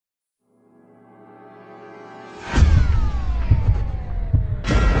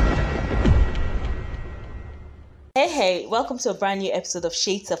Hey, welcome to a brand new episode of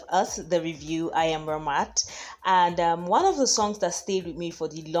Shades of Us, the review. I am Ramat, and one of the songs that stayed with me for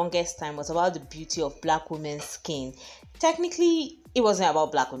the longest time was about the beauty of black women's skin. Technically, it wasn't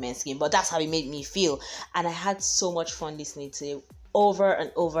about black women's skin, but that's how it made me feel, and I had so much fun listening to it over and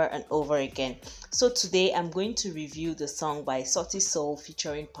over and over again. So today I'm going to review the song by Sauti Sol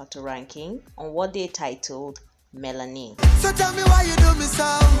featuring Pato Ranking on what they titled Melanin. So tell me why you do me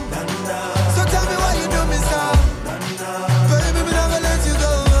so. So tell me why you do me so. Baby, me never let you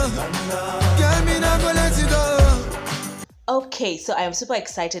go. Girl, me never let you go. Okay, so I am super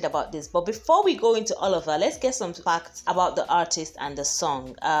excited about this. But before we go into all of that, let's get some facts about the artist and the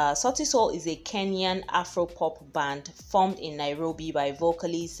song. Sauti Sol is a Kenyan Afro-pop band formed in Nairobi by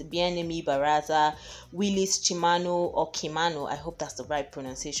vocalists Bienemi Baraza, Willis Chimano or Kimano, I hope that's the right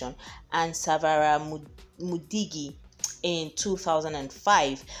pronunciation, and Savara Mudigi in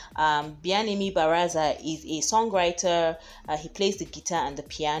 2005. Bianemi Baraza is a songwriter. He plays the guitar and the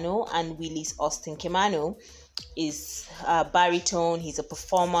piano, and Willis Austin Kimano is baritone. He's a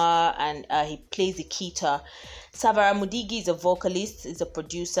performer and he plays the guitar. Savara Mudigi is a vocalist, is a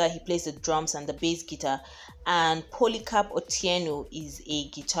producer. He plays the drums and the bass guitar. And Polycarp Otieno is a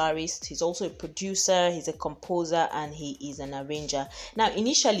guitarist. He's also a producer, he's a composer, and he is an arranger. Now,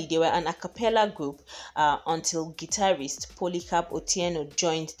 initially, they were an a cappella group until guitarist Polycarp Otieno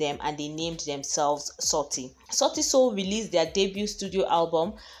joined them and they named themselves Sauti. Sauti Sol released their debut studio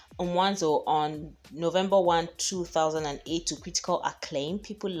album Mwanzo on November 1, 2008 to critical acclaim.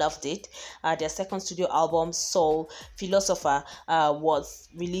 People loved it. Their second studio album, Soul Philosopher, was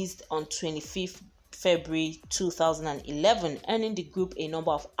released on 25th February 2011, earning the group a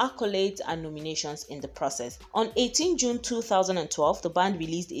number of accolades and nominations in the process. On 18 June 2012, the band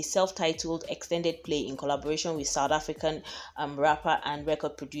released a self-titled extended play in collaboration with South African rapper and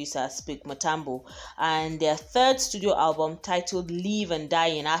record producer Spike Matambo. And their third studio album, titled Live and Die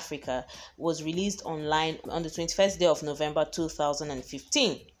in Africa, was released online on the 21st day of November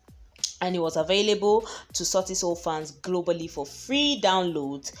 2015. And it was available to Sauti Sol fans globally for free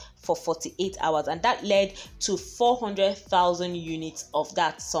downloads for 48 hours, and that led to 400,000 units of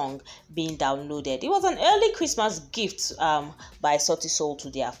that song being downloaded. It was an early Christmas gift by Sauti Sol to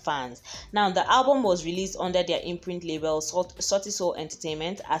their fans. Now, the album was released under their imprint label Sauti Sol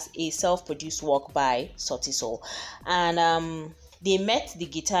Entertainment as a self-produced work by Sauti Sol, and they met the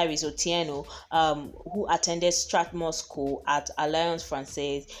guitarist Otieno, who attended Strathmore School at Alliance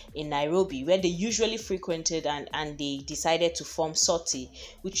Francaise in Nairobi, where they usually frequented, and they decided to form Sauti,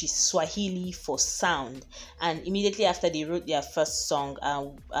 which is Swahili for sound. And immediately after, they wrote their first song,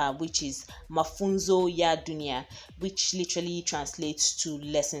 which is Mafunzo ya Dunia, which literally translates to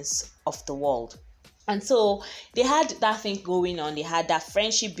Lessons of the World. And so they had that thing going on, they had that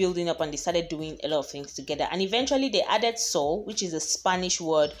friendship building up, and they started doing a lot of things together. And eventually they added Sol, which is a Spanish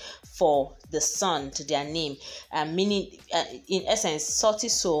word for the sun, to their name, meaning, in essence, Sauti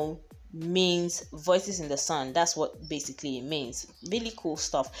Sol means voices in the sun. That's what basically it means. Really cool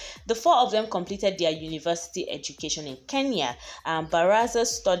stuff. The four of them completed their university education in Kenya. Baraza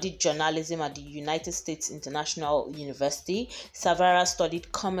studied journalism at the United States International University. Savara studied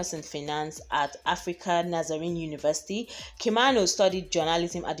commerce and finance at Africa Nazarene University. Kimano studied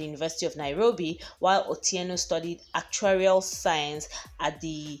journalism at the University of Nairobi, while Otieno studied actuarial science at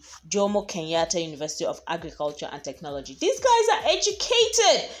the Jomo Kenyatta University of Agriculture and Technology. These guys are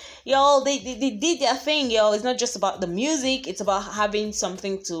educated. Y'all, they did their thing, y'all. It's not just about the music, it's about having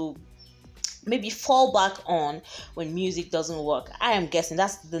something to maybe fall back on when music doesn't work. I am guessing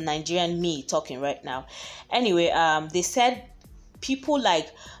that's the Nigerian me talking right now. Anyway, they said people like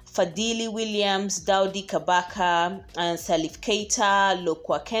Fadili Williams, Daudi Kabaka, and Salif Keita,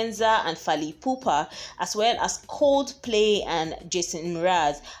 Lokwa Kenza, and Fally Ipupa, as well as Coldplay and Jason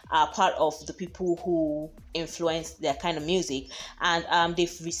Mraz, are part of the people who influenced their kind of music. And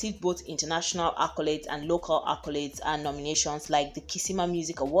they've received both international accolades and local accolades and nominations, like the Kisima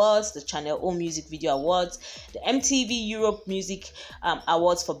Music Awards, the Channel O Music Video Awards, the MTV Europe Music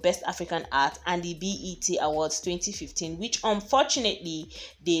Awards for Best African Art, and the BET Awards 2015, which unfortunately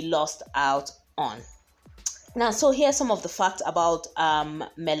they lost out on. Now, so here's some of the facts about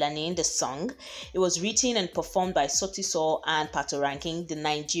Melanin, the song. It was written and performed by Sauti Sol and Pato Ranking, the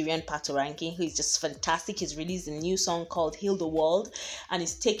Nigerian Pato Ranking, who is just fantastic. He's released a new song called Heal the World, and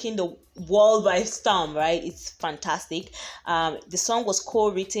it's taking the world by storm, right? It's fantastic. The song was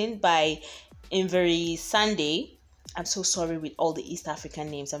co-written by Mviri Sunday. I'm so sorry with all the East African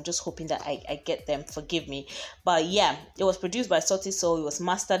names. I'm just hoping that I get them. Forgive me. But yeah, it was produced by Sauti Sol. It was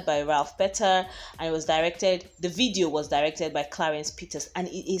mastered by Ralph Petter, and it was directed. The video was directed by Clarence Peters, and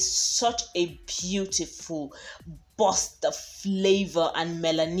it is such a beautiful, bust the flavor and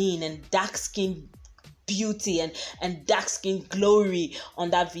melanin and dark skin beauty and dark skin glory on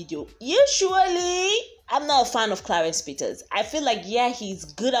that video. Usually, I'm not a fan of Clarence Peters. I feel like, yeah, he's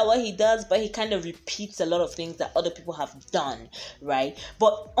good at what he does, but he kind of repeats a lot of things that other people have done, right?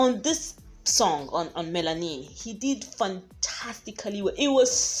 But on this song, on Melanin, he did fantastically well. It was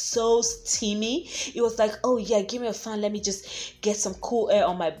so steamy. It was like, oh yeah, give me a fan, let me just get some cool air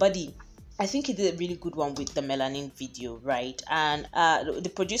on my body. I think he did a really good one with the Melanin video, right? And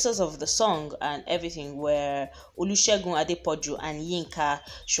the producers of the song and everything were Olusegun Adepoju and Yinka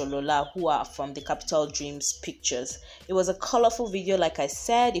Sholola, who are from the Capital Dreams Pictures. It was a colorful video, like I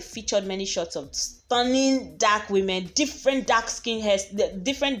said. It featured many shots of stunning dark women, different dark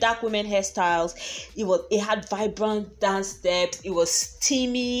women hairstyles. It had vibrant dance steps. It was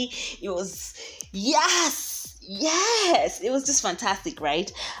steamy. It was Yes, it was just fantastic,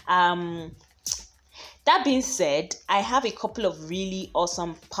 right? That being said, I have a couple of really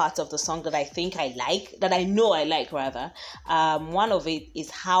awesome parts of the song that I think I like, that I know I like rather. One of it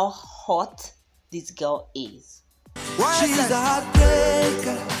is how hot this girl is. She's a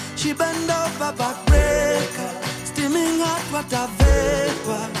heartbreaker. She bend over backbreaker. Steaming hot water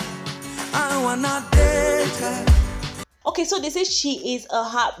vapor. I wanna date her. Okay, so they say she is a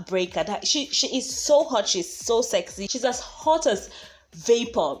heartbreaker. She is so hot. She's so sexy. She's as hot as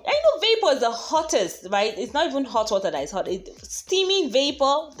vapor. I know vapor is the hottest, right? It's not even hot water that is hot. It's steaming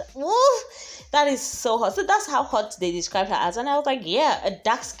vapor. Woof, that is so hot. So that's how hot they described her as. And I was like, yeah, a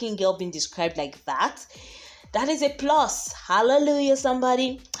dark skinned girl being described like that. That is a plus. Hallelujah,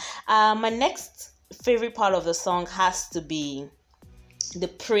 somebody. My next favorite part of the song has to be the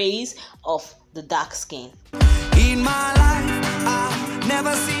praise of the dark skin. In my life, I've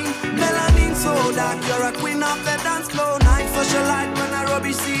never seen melanin so dark. You're a queen of the dance floor. Night socialite when I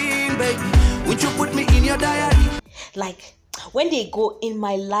rubbish scene, baby. Would you put me in your diary? Like, when they go, in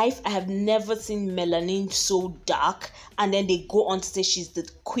my life, I have never seen melanin so dark. And then they go on to say she's the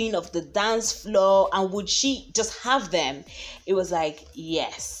queen of the dance floor. And would she just have them? It was like,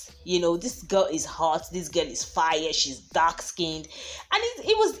 yes. You know, this girl is hot. This girl is fire. She's dark skinned, and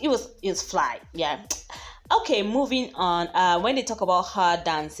it was fly. Yeah. Okay, moving on. When they talk about her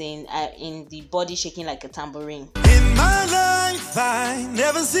dancing in the body shaking like a tambourine. In my life, I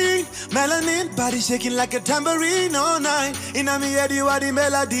never seen melanin body shaking like a tambourine all night. In a me head, you are the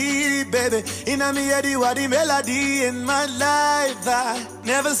melody, baby. In a me head, you are the melody. In my life, I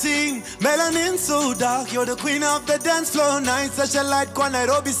never seen melanin so dark. You're the queen of the dance floor. Night, such a light, one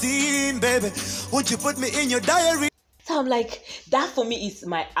Nairobi scene, baby. Won't you put me in your diary? So I'm like, that for me is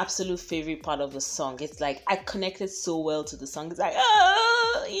my absolute favorite part of the song. It's like, I connected so well to the song. It's like,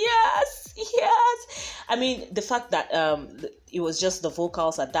 oh, yes. I mean, the fact that it was just the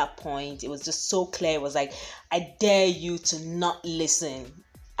vocals at that point, it was just so clear. It was like, I dare you to not listen.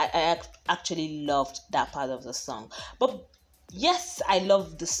 I actually loved that part of the song. But yes, I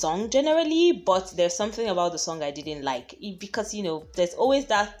love the song generally, but there's something about the song I didn't like. Because, you know, there's always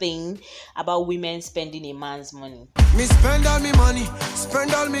that thing about women spending a man's money. Me spend all me money,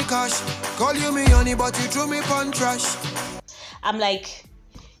 spend all me cash. Call you me honey, but you threw me pon trash. I'm like,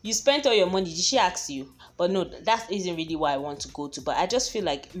 you spent all your money, did she ask you? But no, that isn't really what I want to go to. But I just feel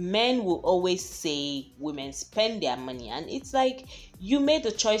like men will always say women spend their money. And it's like, you made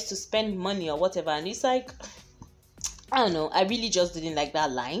the choice to spend money or whatever. And it's like, I don't know. I really just didn't like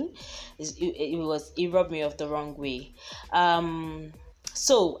that line. It rubbed me off the wrong way.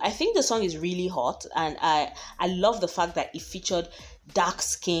 So I think the song is really hot, and I love the fact that it featured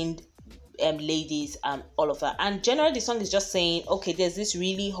dark-skinned ladies and all of that. And generally the song is just saying, okay, there's this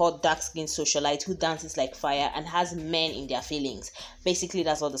really hot dark-skinned socialite who dances like fire and has men in their feelings. Basically,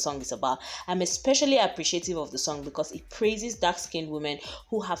 that's what the song is about. I'm especially appreciative of the song because it praises dark-skinned women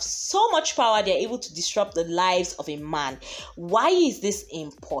who have so much power they're able to disrupt the lives of a man. Why is this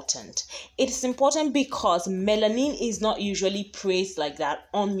important? It is important because melanin is not usually praised like that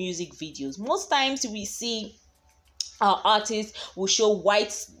on music videos. Most times we see our artists will show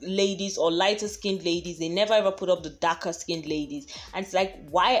white ladies or lighter skinned ladies. They never ever put up the darker skinned ladies. And it's like,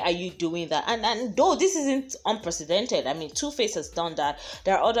 why are you doing that? And though this isn't unprecedented, I mean, Two-Face has done that.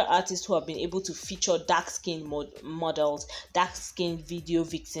 There are other artists who have been able to feature dark skinned models, dark skinned video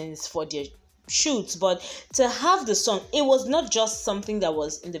vixens for their shoots. But to have the song, it was not just something that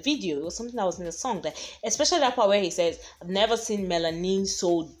was in the video, it was something that was in the song. That, especially that part where he says, I've never seen melanin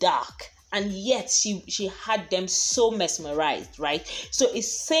so dark. And yet she had them so mesmerized, right? So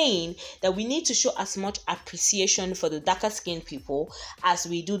it's saying that we need to show as much appreciation for the darker skinned people as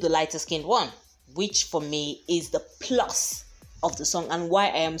we do the lighter skinned one, which for me is the plus of the song and why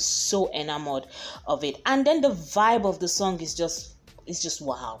I am so enamored of it. And then the vibe of the song is just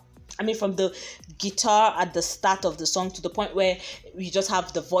wow. I mean, from the guitar at the start of the song to the point where we just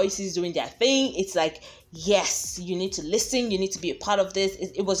have the voices doing their thing, it's like, yes, you need to listen, you need to be a part of this.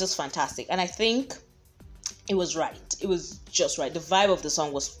 It was just fantastic, and I think it was right. It was just right. The vibe of the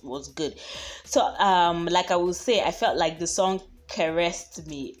song was good. So like I will say, I felt like the song caressed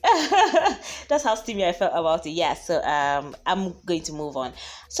me. That's how steamy I felt about it. Yeah, so I'm going to move on.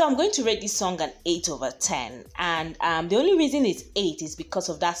 So I'm going to rate this song an 8/10, and the only reason it's 8 is because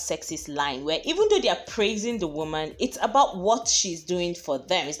of that sexist line where even though they are praising the woman, it's about what she's doing for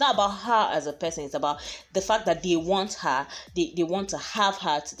them. It's not about her as a person. It's about the fact that they want her, they want to have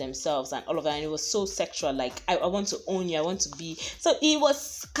her to themselves and all of that. And it was so sexual, like I want to own you, I want to be. So it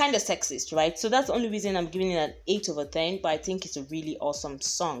was kind of sexist, right? So that's the only reason I'm giving it an 8/10, but I think it's a really awesome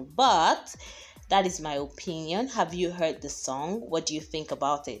song. But that is my opinion. Have you heard the song? What do you think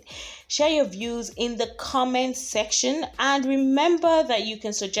about it? Share your views in the comment section, and remember that you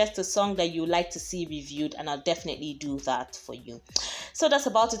can suggest a song that you like to see reviewed, and I'll definitely do that for you. So that's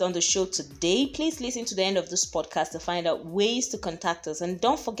about it on the show today. Please listen to the end of this podcast to find out ways to contact us, and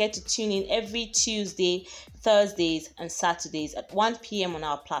don't forget to tune in every Tuesday, Thursdays, and Saturdays at 1 p.m. on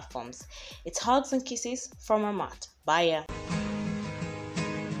our platforms. It's hugs and kisses from Amat. Bye.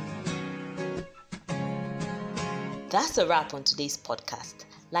 That's a wrap on today's podcast.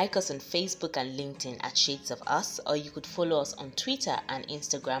 Like us on Facebook and LinkedIn at Shades of Us, or you could follow us on Twitter and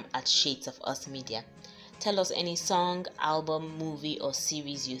Instagram at Shades of Us Media. Tell us any song, album, movie, or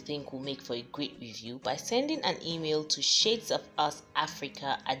series you think will make for a great review by sending an email to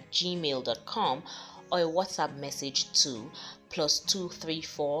shadesofusafrica@gmail.com or a WhatsApp message to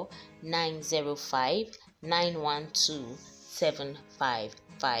 +234 905 912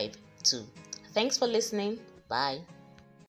 7552. Thanks for listening. Bye.